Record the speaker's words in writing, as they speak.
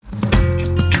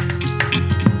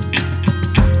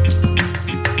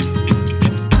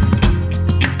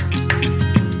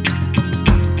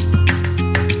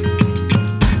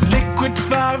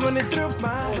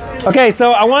Okay,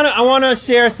 so I want to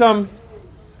share some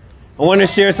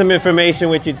information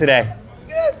with you today.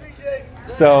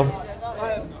 So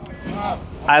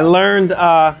I learned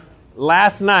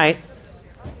last night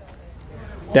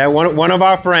that one of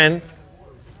our friends,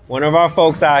 one of our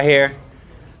folks out here,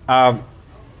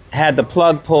 had the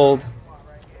plug pulled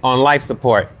on life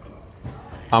support.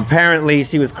 Apparently,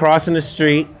 she was crossing the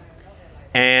street,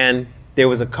 and there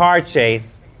was a car chase,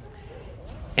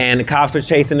 and the cops were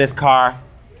chasing this car,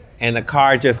 and the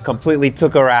car just completely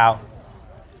took her out.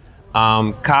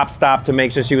 Cops stopped to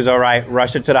make sure she was all right,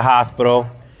 rushed her to the hospital,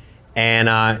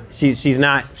 and she's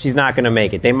not going to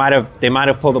make it. They might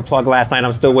have pulled the plug last night.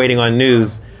 I'm still waiting on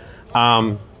news,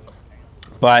 but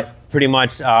pretty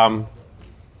much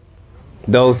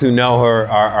those who know her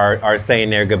are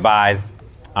saying their goodbyes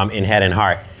in head and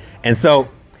heart. And so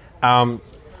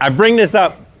I bring this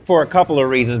up for a couple of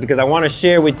reasons, because I want to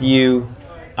share with you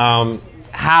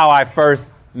how I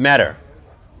first met her.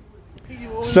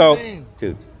 So,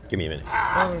 dude, give me a minute.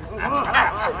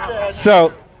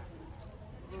 So,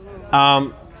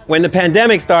 when the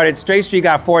pandemic started, Straight Street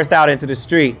got forced out into the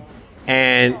street,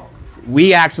 and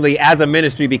we actually, as a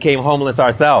ministry, became homeless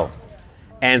ourselves.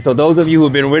 And so those of you who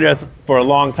have been with us for a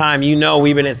long time, you know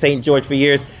we've been at St. George for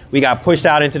years. We got pushed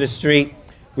out into the street.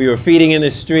 We were feeding in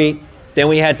the street. Then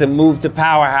we had to move to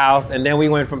Powerhouse, and then we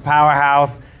went from Powerhouse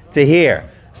to here.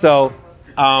 So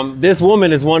this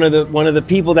woman is one of the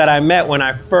people that I met when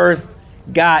I first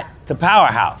got to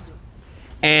Powerhouse,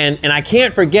 and I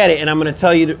can't forget it. And I'm going to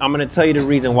tell you the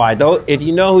reason why. Though, if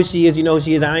you know who she is, you know who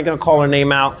she is. I ain't going to call her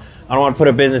name out. I don't want to put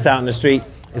her business out in the street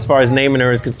as far as naming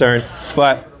her is concerned.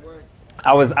 But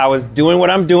I was doing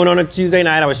what I'm doing on a Tuesday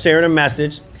night. I was sharing a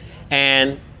message,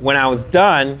 and when I was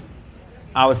done,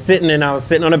 I was sitting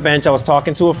on a bench. I was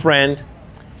talking to a friend,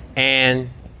 and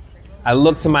I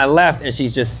looked to my left, and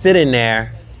she's just sitting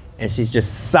there, and she's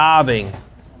just sobbing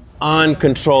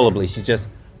uncontrollably. She's just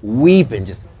weeping,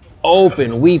 just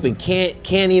open weeping,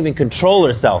 can't even control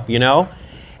herself, you know?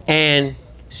 And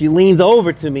she leans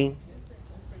over to me,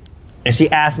 and she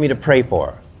asked me to pray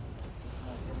for her.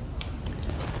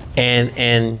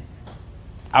 And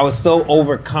I was so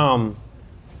overcome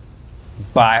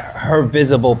by her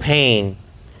visible pain,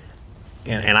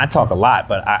 and I talk a lot,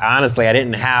 but honestly I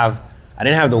didn't have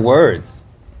the words.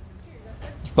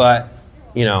 But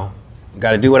you know,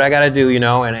 got to do what I got to do, you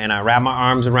know. And I wrapped my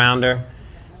arms around her,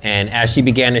 and as she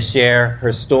began to share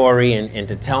her story and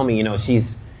to tell me, you know, she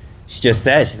just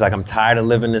said, she's like, I'm tired of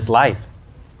living this life.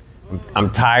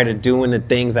 I'm tired of doing the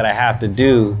things that I have to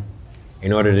do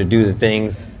in order to do the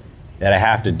things that I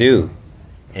have to do,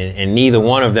 and neither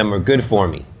one of them are good for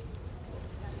me.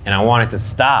 And I want it to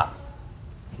stop.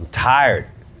 I'm tired.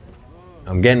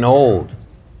 I'm getting old.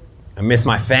 I miss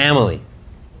my family.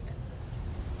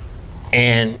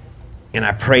 And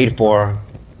I prayed for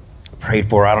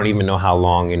her. I don't even know how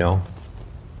long, you know.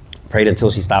 Prayed until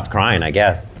she stopped crying, I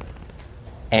guess.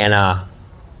 And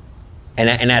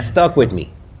that stuck with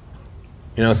me.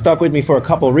 You know, stuck with me for a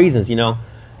couple of reasons, you know.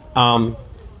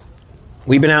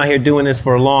 We've been out here doing this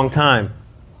for a long time.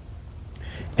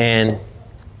 And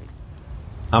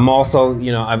I'm also,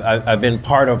 you know, I've been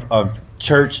part of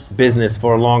church business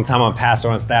for a long time. I'm a pastor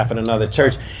on staff at another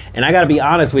church. And I got to be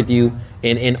honest with you,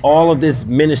 in all of this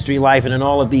ministry life and in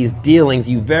all of these dealings,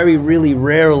 you really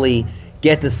rarely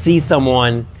get to see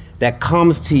someone that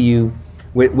comes to you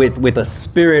with a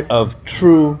spirit of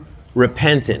true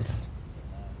repentance.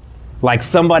 Like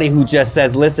somebody who just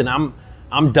says, listen,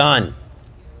 I'm done.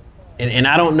 And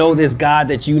I don't know this God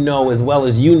that you know as well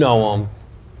as you know him,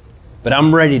 but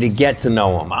I'm ready to get to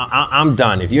know him. I'm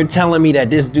done. If you're telling me that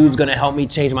this dude's going to help me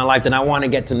change my life, then I want to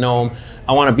get to know him.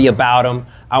 I want to be about him.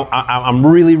 I'm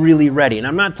really ready. And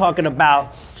I'm not talking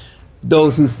about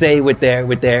those who say with their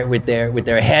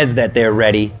heads that they're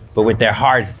ready, but with their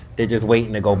hearts, they're just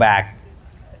waiting to go back,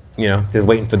 you know, just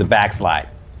waiting for the backslide.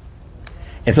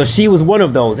 And so she was one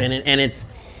of those. And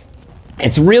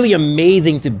it's really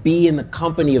amazing to be in the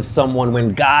company of someone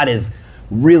when God has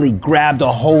really grabbed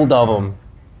a hold of them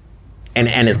and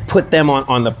has put them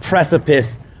on the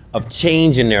precipice of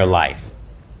change in their life.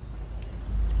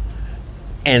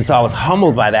 And so I was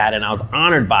humbled by that, and I was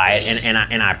honored by it,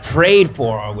 and I prayed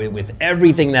for her with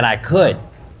everything that I could.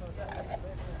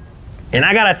 And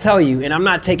I gotta tell you, and I'm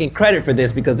not taking credit for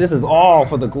this because this is all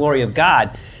for the glory of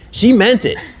God, she meant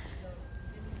it.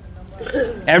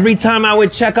 Every time I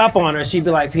would check up on her, she'd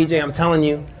be like, PJ, I'm telling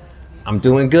you, I'm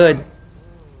doing good.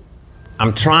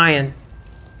 I'm trying.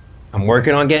 I'm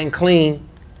working on getting clean.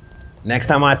 Next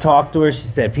time I talked to her, she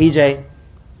said, PJ,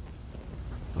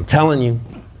 I'm telling you,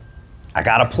 I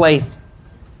got a place.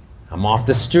 I'm off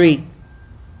the street.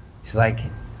 She's like,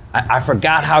 I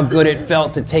forgot how good it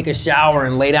felt to take a shower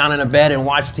and lay down in a bed and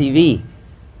watch TV.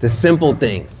 The simple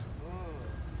things.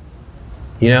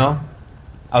 You know?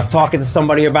 I was talking to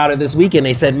somebody about it this weekend.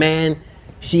 They said, man,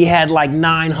 she had like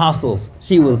 9 hustles.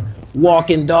 She was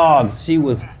walking dogs. She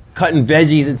was cutting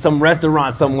veggies at some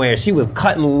restaurant somewhere. She was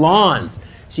cutting lawns.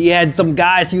 She had some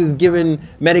guy she was giving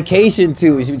medication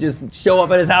to. She would just show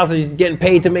up at his house and he's getting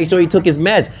paid to make sure he took his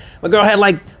meds. My girl had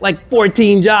like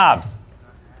 14 jobs.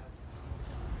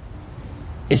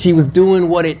 And she was doing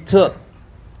what it took.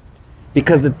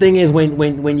 Because the thing is,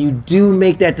 when you do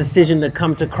make that decision to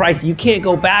come to Christ, you can't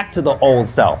go back to the old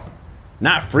self.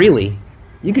 Not freely.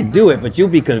 You could do it, but you'll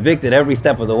be convicted every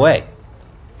step of the way.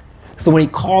 So when he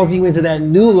calls you into that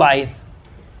new life,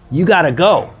 you gotta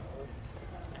go.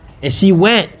 And she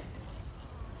went.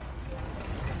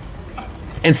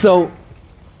 And so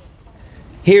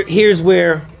here's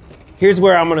where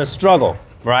I'm gonna struggle,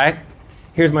 right?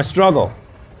 Here's my struggle.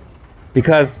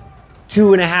 Because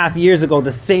 2.5 years ago,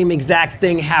 the same exact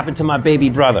thing happened to my baby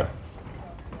brother.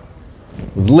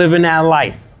 Was living that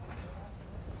life.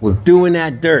 Was doing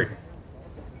that dirt.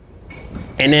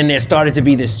 And then there started to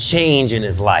be this change in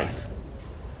his life.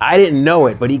 I didn't know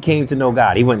it, but he came to know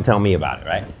God. He wouldn't tell me about it,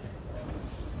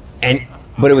 right?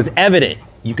 But it was evident.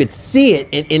 You could see it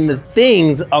in the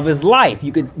things of his life.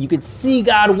 You could see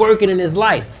God working in his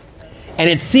life. And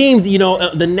it seems,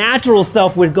 the natural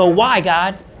self would go, why,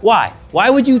 God? Why? Why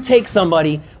would you take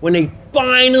somebody when they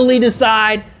finally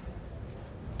decide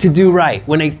to do right?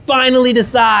 When they finally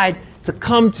decide to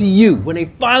come to you? When they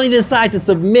finally decide to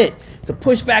submit, to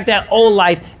push back that old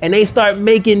life, and they start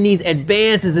making these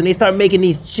advances and they start making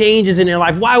these changes in their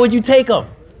life, why would you take them?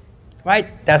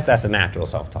 Right? That's the natural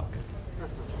self-talk.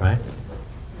 Right?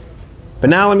 But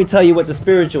now let me tell you what the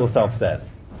spiritual self says.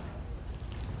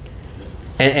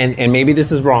 And maybe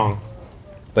this is wrong,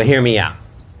 but hear me out.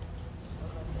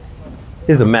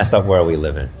 This is a messed up world we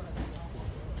live in.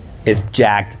 It's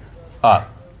jacked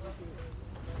up.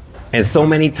 And so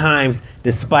many times,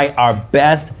 despite our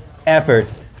best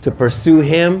efforts to pursue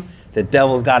him, the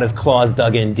devil's got his claws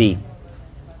dug in deep.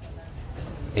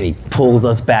 And he pulls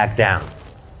us back down.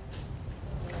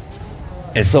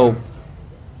 And so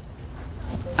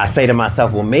I say to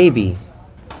myself, well, maybe,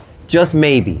 just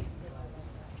maybe,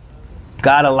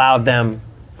 God allowed them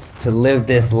to live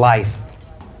this life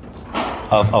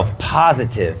of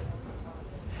positive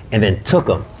and then took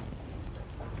them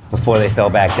before they fell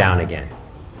back down again.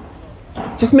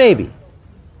 Just maybe.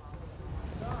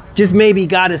 Just maybe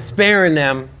God is sparing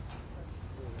them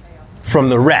from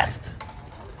the rest.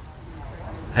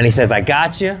 And he says, I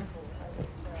got you.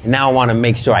 And now I want to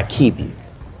make sure I keep you.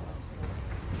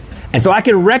 And so I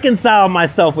can reconcile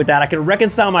myself with that. I can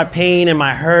reconcile my pain and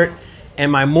my hurt and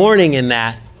my mourning in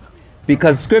that,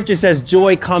 because scripture says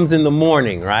joy comes in the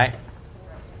morning, right?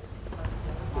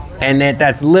 And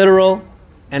that's literal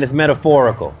and it's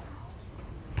metaphorical,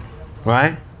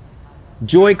 right?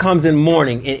 Joy comes in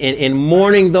mourning. In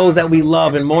mourning those that we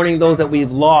love and mourning those that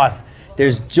we've lost,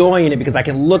 there's joy in it, because I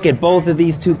can look at both of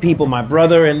these two people, my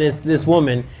brother and this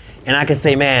woman, and I can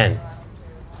say, man,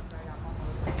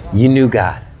 you knew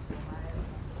God.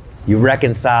 You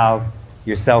reconciled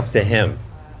yourself to him.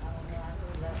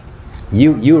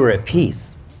 You were at peace.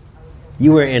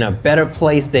 You were in a better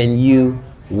place than you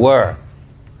were.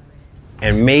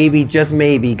 And maybe, just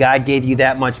maybe, God gave you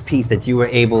that much peace that you were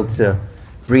able to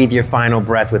breathe your final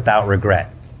breath without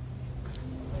regret,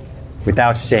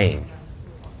 without shame,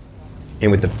 and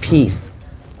with the peace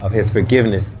of his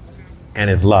forgiveness and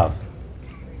his love.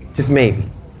 Just maybe.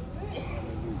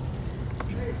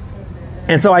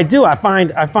 And so I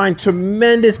find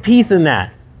tremendous peace in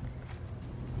that.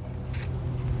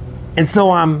 And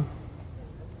so I'm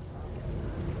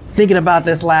thinking about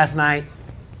this last night,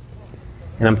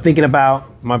 and I'm thinking about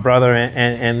my brother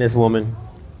and this woman.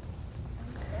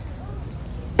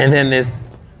 And then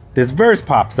this verse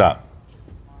pops up.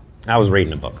 I was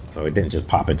reading a book, so it didn't just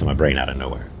pop into my brain out of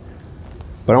nowhere.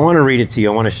 But I want to read it to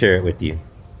you. I want to share it with you.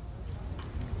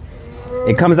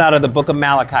 It comes out of the book of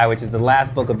Malachi, which is the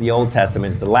last book of the Old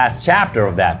Testament. It's the last chapter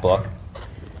of that book.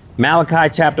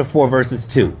 Malachi chapter 4, verses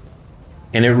 2.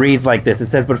 And it reads like this. It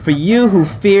says, but for you who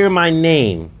fear my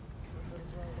name,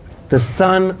 the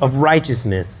Son of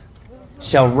Righteousness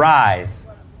shall rise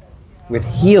with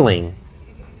healing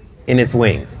in its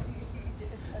wings.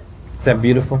 Is that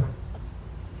beautiful?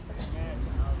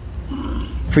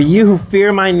 For you who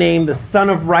fear my name, the Son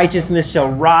of Righteousness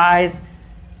shall rise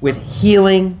with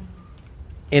healing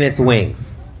in its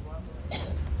wings.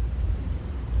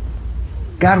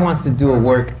 God wants to do a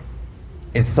work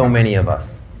in so many of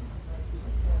us.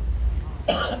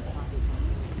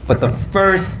 But the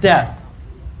first step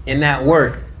in that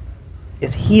work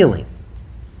is healing.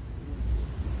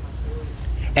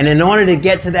 And in order to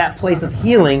get to that place of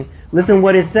healing, listen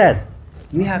what it says.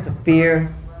 You have to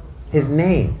fear his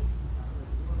name.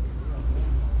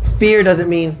 Fear doesn't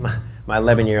mean, my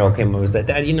 11-year-old came over and said,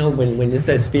 Dad, you know, when it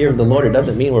says fear of the Lord, it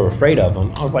doesn't mean we're afraid of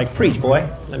him. I was like, preach, boy.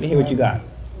 Let me hear what you got.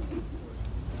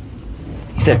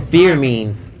 He said, fear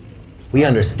means we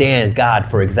understand God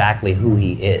for exactly who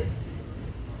he is.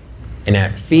 And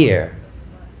that fear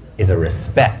is a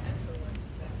respect.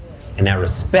 And that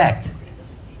respect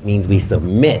means we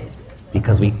submit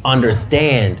because we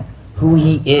understand who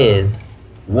he is,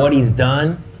 what he's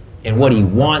done, and what he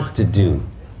wants to do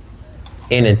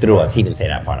in and through us. He didn't say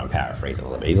that part, I'm paraphrasing a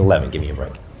little bit. He's 11, give me a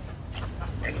break.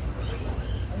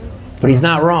 But he's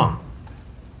not wrong.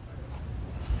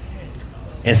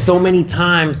 And so many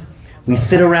times we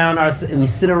sit around in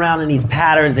these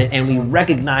patterns and we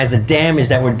recognize the damage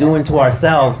that we're doing to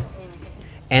ourselves,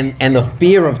 and the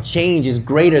fear of change is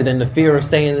greater than the fear of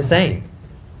staying the same.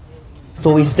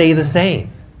 So we stay the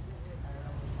same.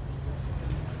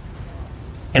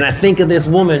 And I think of this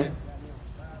woman,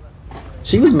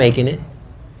 she was making it.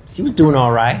 She was doing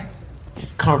all right.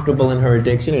 She's comfortable in her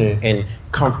addiction and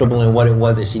comfortable in what it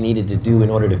was that she needed to do in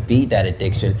order to feed that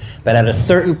addiction. But at a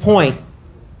certain point,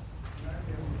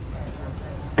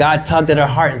 God tugged at her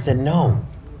heart and said, no,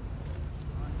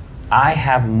 I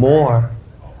have more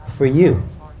for you.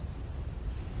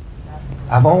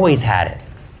 I've always had it.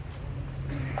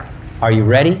 Are you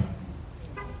ready?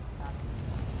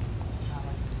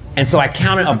 And so I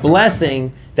counted a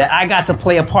blessing that I got to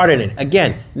play a part in it.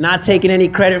 Again, not taking any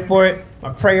credit for it.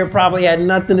 My prayer probably had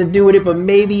nothing to do with it, but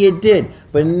maybe it did.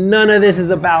 But none of this is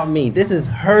about me. This is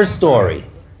her story.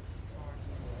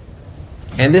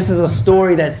 And this is a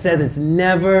story that says it's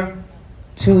never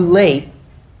too late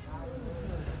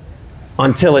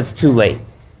until it's too late.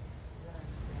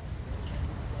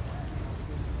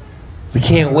 We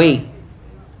can't wait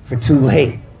for too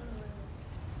late,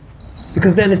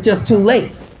 because then it's just too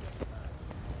late.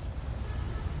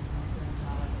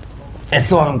 And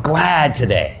so I'm glad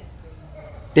today.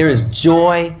 There is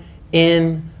joy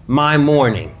in my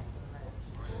mourning,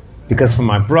 because for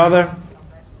my brother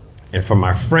and for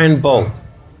my friend both,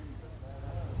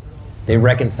 they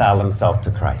reconciled themselves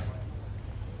to Christ.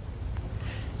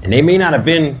 And they may not have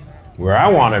been where I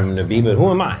wanted them to be, but who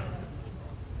am I?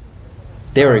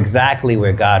 They were exactly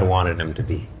where God wanted them to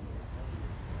be.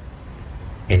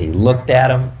 And he looked at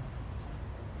them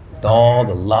with all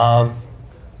the love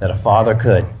that a father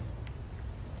could.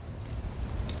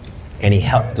 And he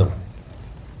helped them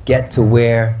get to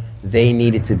where they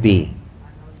needed to be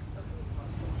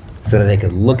so that they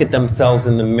could look at themselves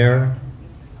in the mirror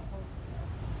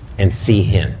and see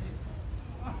him.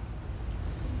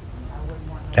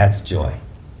 That's joy.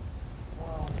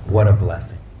 What a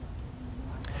blessing.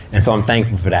 And so I'm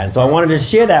thankful for that. And so I wanted to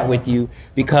share that with you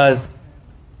because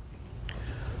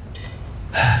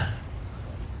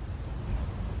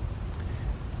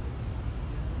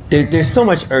there's so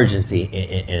much urgency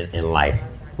in life,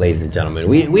 ladies and gentlemen.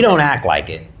 We don't act like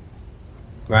it,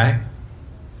 right?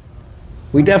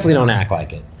 We definitely don't act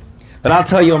like it. But I'll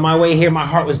tell you, on my way here, my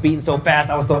heart was beating so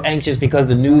fast. I was so anxious because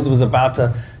the news was about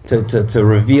to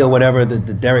reveal whatever the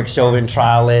Derek Chauvin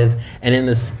trial is. And in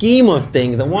the scheme of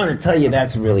things, I want to tell you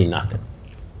that's really nothing.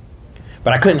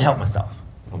 But I couldn't help myself.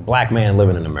 I'm a black man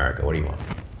living in America. What do you want?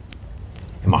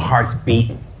 And my heart's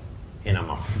beating. And I'm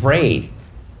afraid.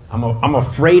 I'm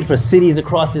afraid for cities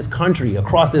across this country,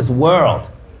 across this world.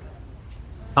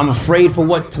 I'm afraid for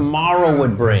what tomorrow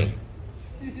would bring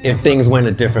if things went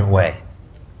a different way.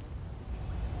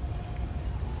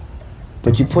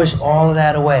 But you push all of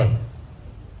that away.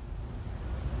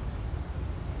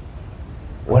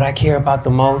 What I care about the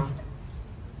most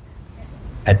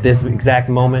at this exact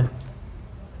moment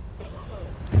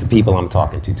is the people I'm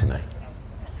talking to tonight.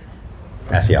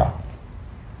 That's y'all.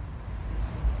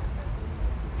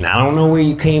 Now, I don't know where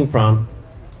you came from,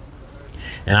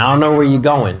 and I don't know where you're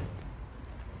going,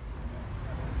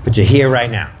 but you're here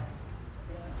right now.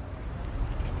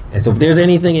 And so if there's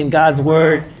anything in God's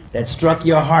word that struck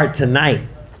your heart tonight,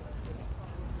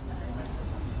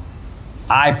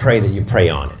 I pray that you pray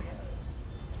on it.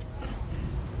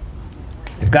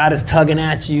 If God is tugging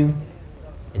at you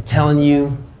and telling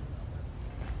you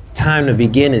time to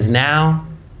begin is now,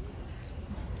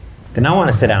 then I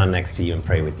want to sit down next to you and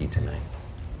pray with you tonight.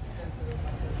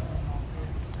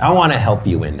 I want to help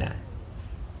you in that.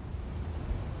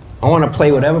 I want to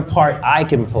play whatever part I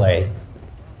can play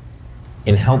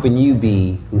in helping you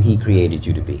be who he created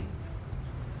you to be.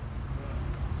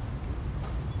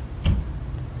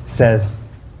 It says,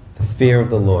 the fear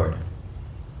of the Lord,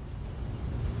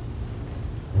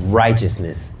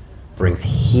 righteousness brings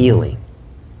healing.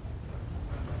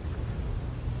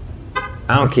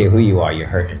 I don't care who you are, you're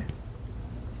hurting.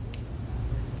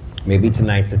 Maybe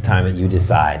tonight's the time that you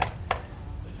decide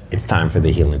it's time for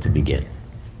the healing to begin.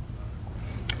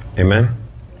 Amen?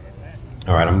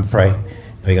 All right, I'm going to pray.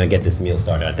 We're going to get this meal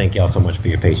started. I thank you all so much for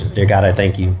your patience. Dear God, I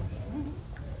thank you.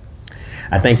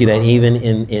 I thank you that even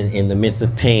in the midst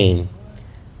of pain,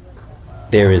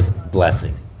 there is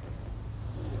blessing.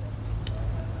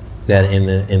 That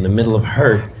in the middle of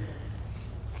hurt,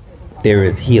 there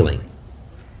is healing.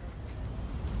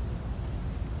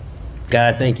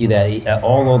 God, I thank you that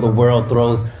although the world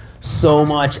throws so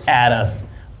much at us,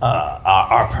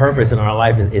 our purpose in our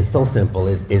life is so simple.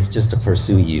 It's just to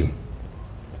pursue you.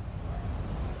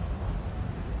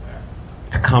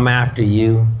 To come after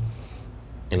you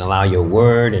and allow your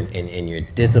word and your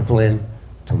discipline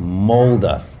to mold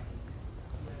us.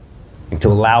 And to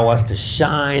allow us to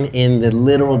shine in the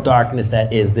literal darkness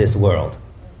that is this world.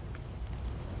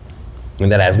 And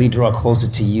that as we draw closer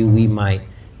to you, we might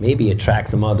maybe attract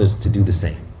some others to do the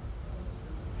same.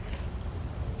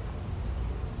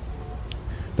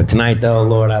 But tonight, though,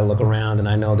 Lord, I look around and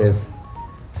I know there's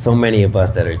so many of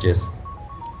us that are just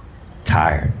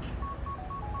tired.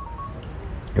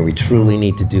 And we truly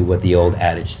need to do what the old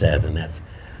adage says, and that's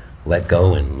let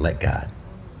go and let God.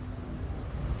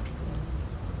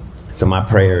 So my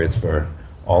prayer is for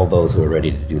all those who are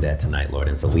ready to do that tonight, Lord.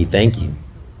 And so we thank you.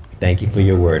 Thank you for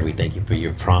your word. We thank you for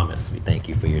your promise. We thank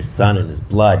you for your Son and his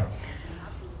blood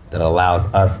that allows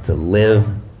us to live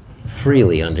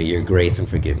freely under your grace and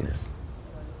forgiveness.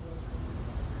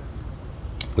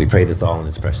 We pray this all in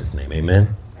his precious name.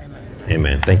 Amen? Amen.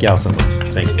 Amen. Thank y'all so much.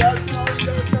 Thank you.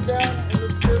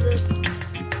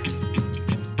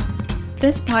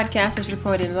 This podcast is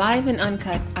recorded live and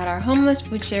uncut at our homeless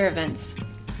food share events.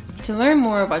 To learn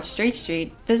more about Straight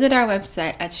Street, visit our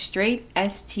website at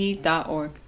straightst.org.